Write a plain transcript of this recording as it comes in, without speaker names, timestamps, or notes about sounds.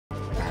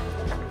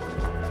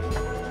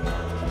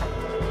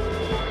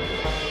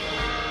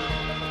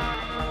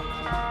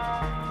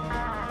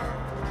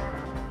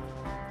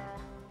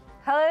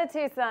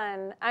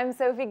Tucson. I'm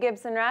Sophie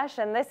Gibson Rush,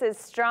 and this is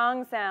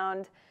Strong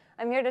Sound.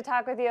 I'm here to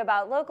talk with you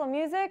about local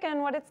music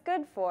and what it's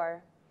good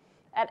for.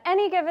 At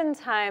any given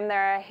time,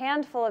 there are a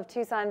handful of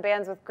Tucson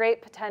bands with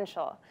great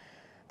potential.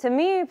 To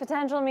me,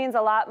 potential means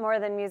a lot more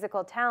than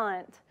musical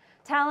talent.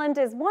 Talent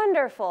is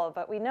wonderful,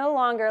 but we no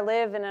longer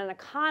live in an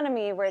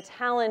economy where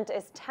talent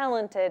is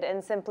talented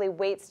and simply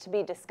waits to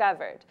be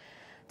discovered.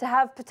 To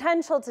have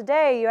potential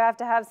today, you have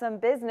to have some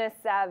business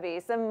savvy,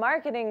 some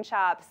marketing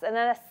chops, an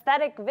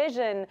aesthetic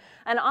vision,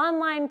 an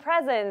online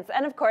presence,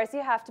 and of course,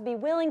 you have to be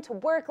willing to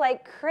work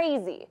like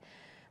crazy.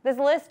 This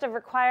list of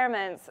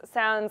requirements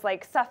sounds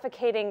like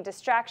suffocating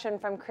distraction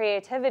from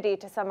creativity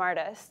to some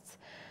artists,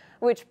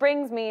 which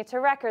brings me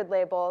to record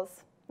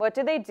labels. What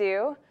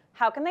do?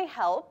 How can they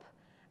help?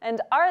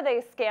 And are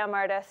they scam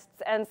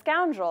artists and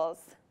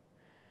scoundrels?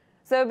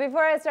 So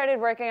before I started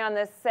working on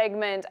this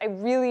segment, I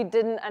really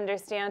didn't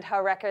understand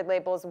how record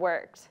labels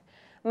worked.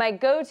 My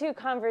go-to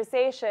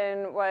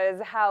conversation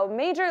was how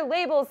major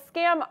labels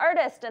scam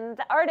artists,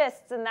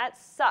 and that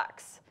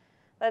sucks.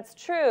 That's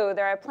true.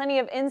 There are plenty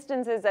of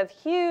instances of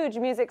huge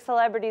music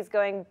celebrities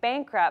going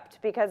bankrupt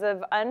because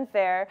of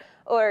unfair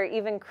or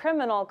even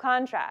criminal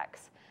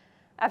contracts.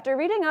 After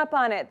reading up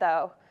on it,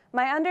 though,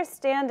 my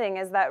understanding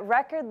is that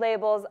record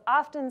labels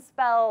often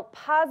spell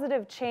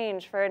positive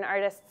change for an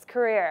artist's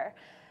career.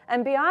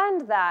 And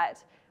beyond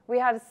that, we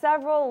have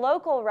several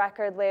local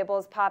record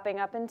labels popping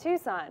up in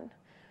Tucson.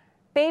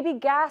 Baby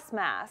Gas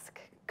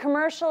Mask,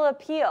 Commercial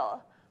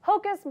Appeal,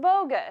 Hocus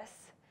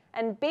Bogus,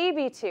 and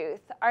Baby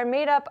Tooth are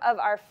made up of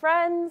our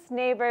friends,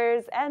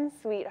 neighbors, and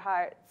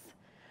sweethearts.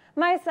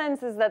 My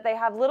sense is that they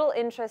have little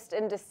interest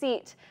in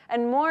deceit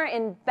and more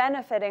in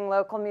benefiting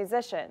local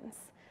musicians.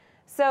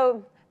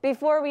 So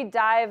before we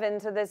dive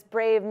into this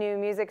brave new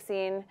music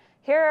scene,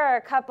 here are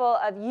a couple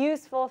of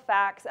useful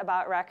facts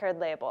about record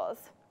labels.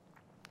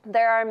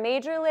 There are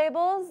major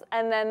labels,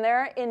 and then there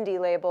are indie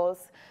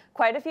labels.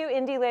 Quite a few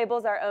indie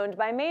labels are owned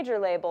by major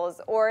labels,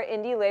 or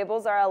indie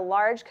labels are a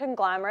large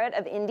conglomerate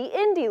of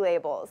indie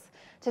labels.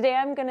 Today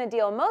I'm going to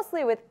deal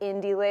mostly with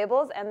indie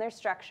labels and their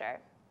structure.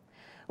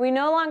 We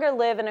no longer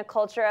live in a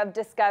culture of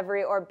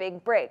discovery or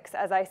big breaks,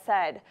 as I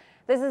said.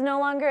 This is no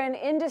longer an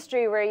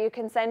industry where you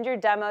can send your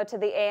demo to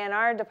the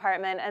A&R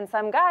department and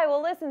some guy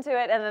will listen to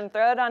it and then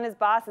throw it on his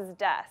boss's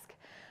desk.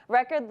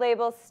 Record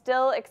labels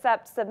still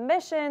accept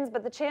submissions,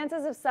 but the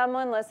chances of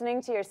someone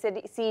listening to your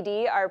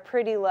CD are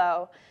pretty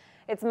low.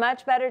 It's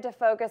much better to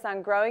focus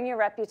on growing your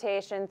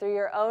reputation through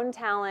your own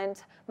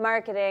talent,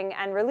 marketing,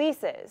 and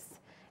releases.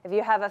 If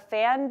you have a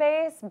fan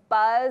base,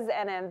 buzz,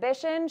 and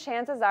ambition,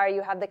 chances are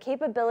you have the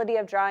capability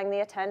of drawing the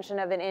attention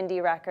of an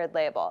indie record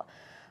label.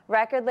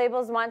 Record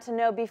labels want to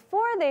know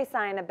before they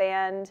sign a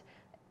band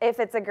if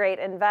it's a great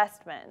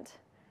investment.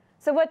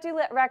 So what do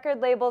record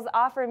labels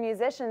offer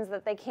musicians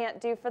that they can't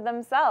do for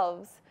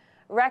themselves?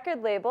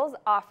 Record labels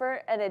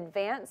offer an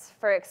advance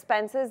for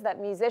expenses that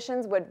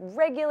musicians would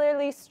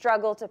regularly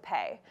struggle to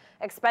pay.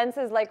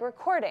 Expenses like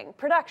recording,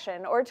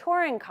 production, or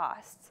touring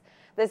costs.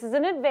 This is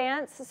an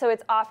advance, so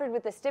it's offered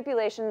with the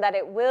stipulation that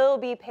it will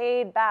be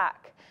paid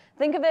back.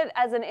 Think of it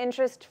as an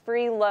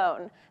interest-free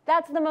loan.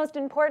 That's the most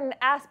important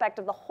aspect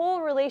of the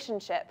whole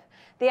relationship.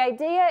 The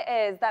idea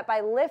is that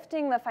by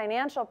lifting the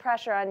financial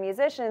pressure on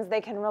musicians,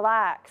 they can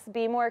relax,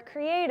 be more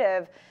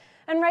creative,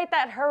 and write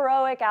that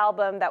heroic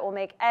album that will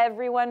make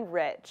everyone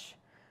rich.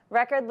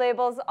 Record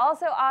labels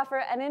also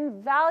offer an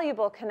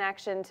invaluable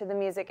connection to the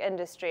music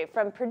industry,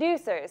 from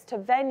producers to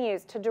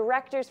venues to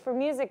directors for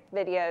music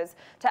videos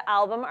to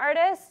album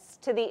artists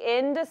to the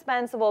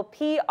indispensable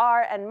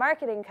PR and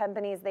marketing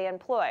companies they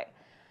employ.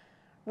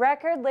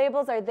 Record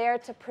labels are there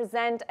to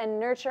present and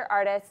nurture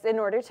artists in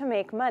order to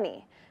make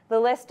money. The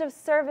list of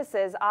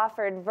services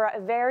offered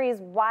varies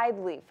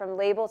widely from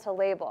label to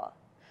label.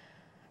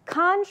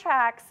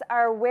 Contracts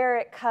are where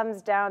it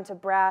comes down to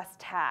brass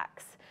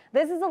tacks.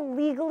 This is a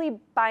legally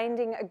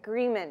binding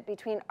agreement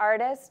between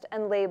artist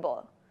and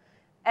label.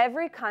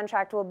 Every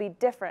contract will be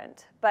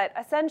different, but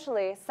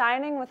essentially,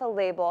 signing with a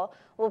label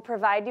will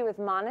provide you with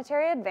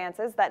monetary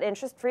advances, that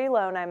interest-free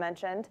loan I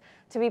mentioned,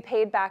 to be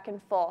paid back in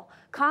full.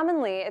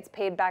 Commonly, it's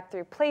paid back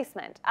through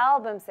placement,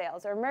 album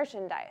sales, or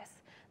merchandise.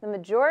 The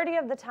majority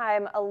of the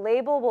time, a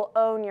label will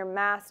own your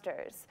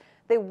masters.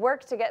 They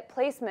work to get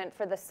placement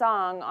for the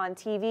song on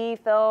TV,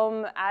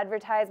 film,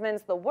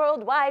 advertisements, the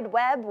World Wide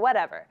Web,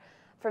 whatever.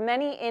 For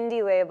many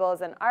indie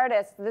labels and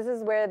artists, this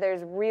is where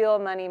there's real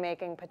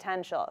money-making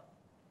potential.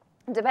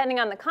 Depending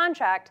on the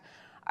contract,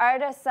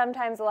 artists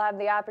sometimes will have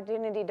the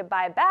opportunity to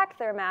buy back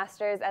their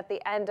masters at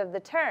the end of the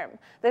term.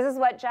 This is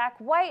what Jack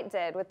White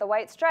did with the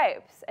White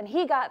Stripes, and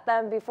he got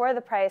them before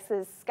the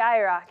prices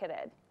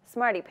skyrocketed.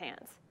 Smarty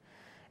pants.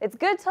 It's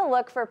good to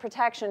look for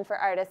protection for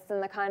artists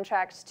in the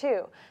contract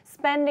too.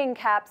 Spending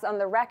caps on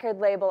the record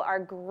label are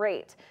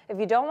great if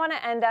you don't want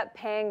to end up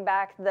paying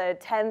back the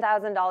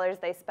 $10,000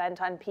 they spent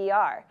on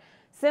PR.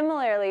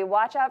 Similarly,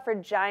 watch out for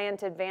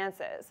giant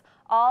advances.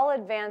 All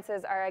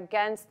advances are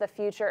against the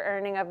future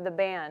earning of the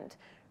band.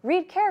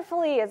 Read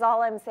carefully is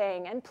all I'm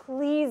saying, and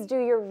please do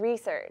your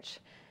research.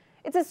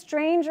 It's a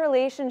strange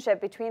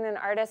relationship between an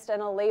artist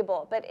and a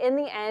label, but in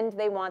the end,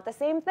 they want the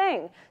same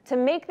thing, to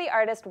make the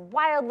artist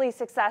wildly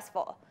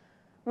successful.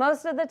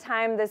 Most of the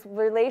time, this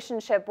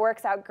relationship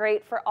works out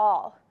great for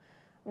all.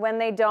 When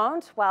they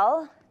don't,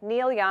 well,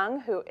 Neil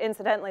Young, who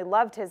incidentally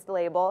loved his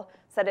label,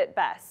 said it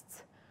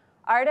best.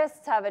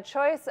 Artists have a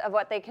choice of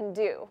what they can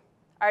do.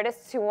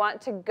 Artists who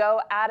want to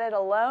go at it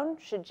alone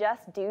should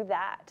just do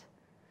that.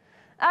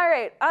 All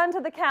right, on to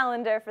the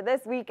calendar for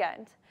this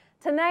weekend.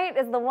 Tonight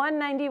is the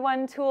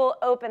 191 Tool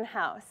Open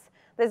House.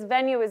 This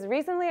venue was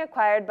recently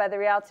acquired by the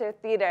Rialto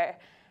Theater,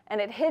 and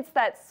it hits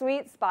that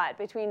sweet spot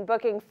between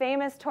booking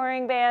famous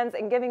touring bands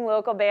and giving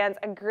local bands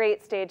a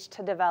great stage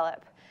to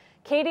develop.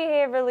 Katie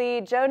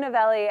Haverly, Joe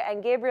Novelli,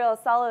 and Gabriel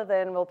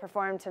Sullivan will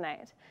perform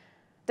tonight.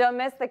 Don't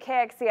miss the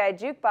KXCI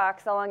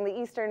jukebox along the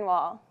eastern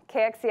wall.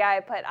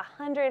 KXCI put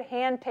 100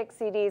 hand-picked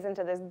CDs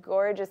into this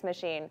gorgeous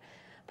machine.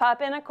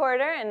 Pop in a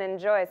quarter and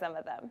enjoy some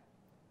of them.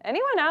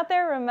 Anyone out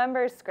there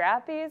remember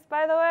Scrappies,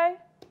 by the way?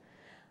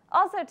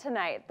 Also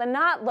tonight, the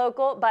not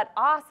local but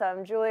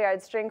awesome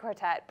Juilliard String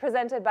Quartet,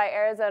 presented by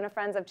Arizona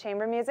Friends of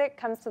Chamber Music,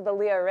 comes to the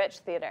Leo Rich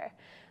Theater.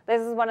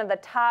 This is one of the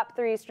top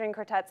 3 string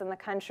quartets in the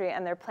country,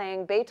 and they're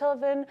playing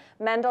Beethoven,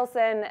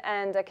 Mendelssohn,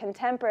 and a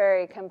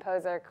contemporary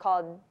composer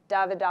called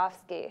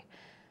Davidovsky.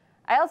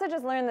 I also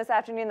just learned this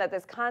afternoon that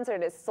this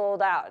concert is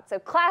sold out, so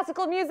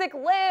classical music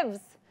lives!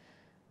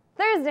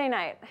 Thursday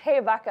night, Hey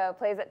Bucko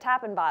plays at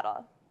Tap and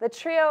Bottle. The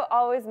trio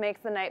always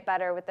makes the night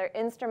better with their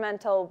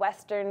instrumental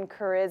Western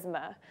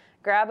charisma.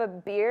 Grab a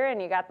beer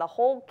and you got the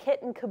whole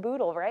kit and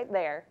caboodle right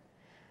there.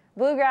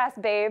 Bluegrass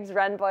Babes,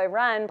 Run Boy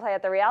Run play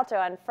at the Rialto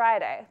on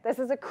Friday. This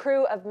is a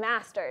crew of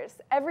masters.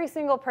 Every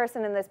single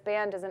person in this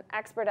band is an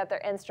expert at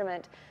their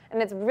instrument,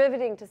 and it's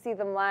riveting to see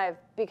them live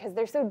because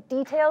they're so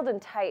detailed and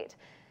tight.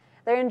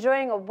 They're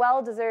enjoying a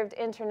well-deserved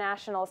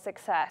international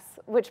success,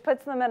 which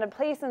puts them at a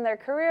place in their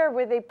career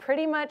where they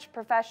pretty much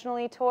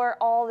professionally tour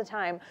all the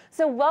time.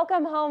 So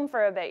welcome home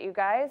for a bit, you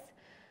guys.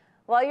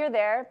 While you're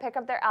there, pick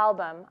up their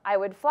album, I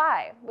Would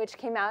Fly, which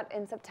came out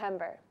in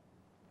September.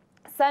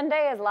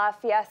 Sunday is La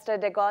Fiesta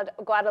de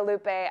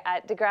Guadalupe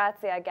at De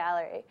Grazia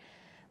Gallery.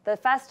 The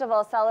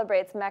festival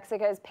celebrates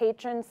Mexico's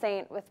patron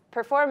saint with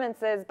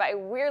performances by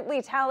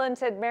weirdly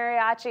talented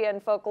mariachi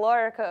and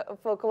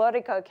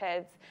folklorico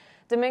kids,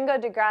 Domingo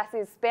de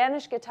Graci's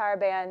Spanish guitar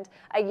band,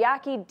 a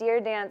Yaqui deer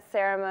dance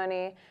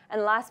ceremony,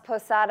 and Las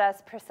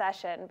Posadas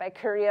procession by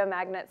Carrillo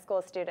Magnet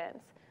School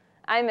students.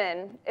 I'm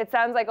in. It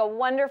sounds like a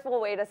wonderful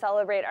way to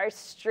celebrate our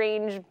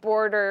strange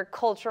border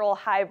cultural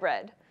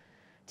hybrid.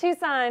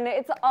 Tucson,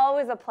 it's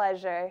always a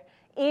pleasure.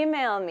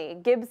 Email me,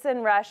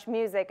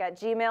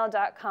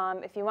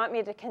 gibsonrushmusic@gmail.com, if you want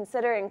me to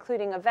consider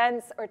including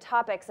events or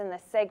topics in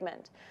this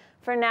segment.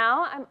 For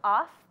now, I'm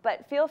off,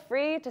 but feel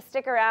free to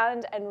stick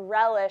around and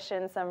relish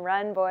in some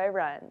Run Boy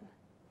Run.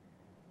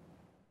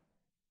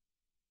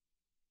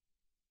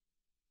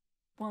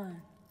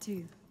 1,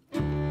 2,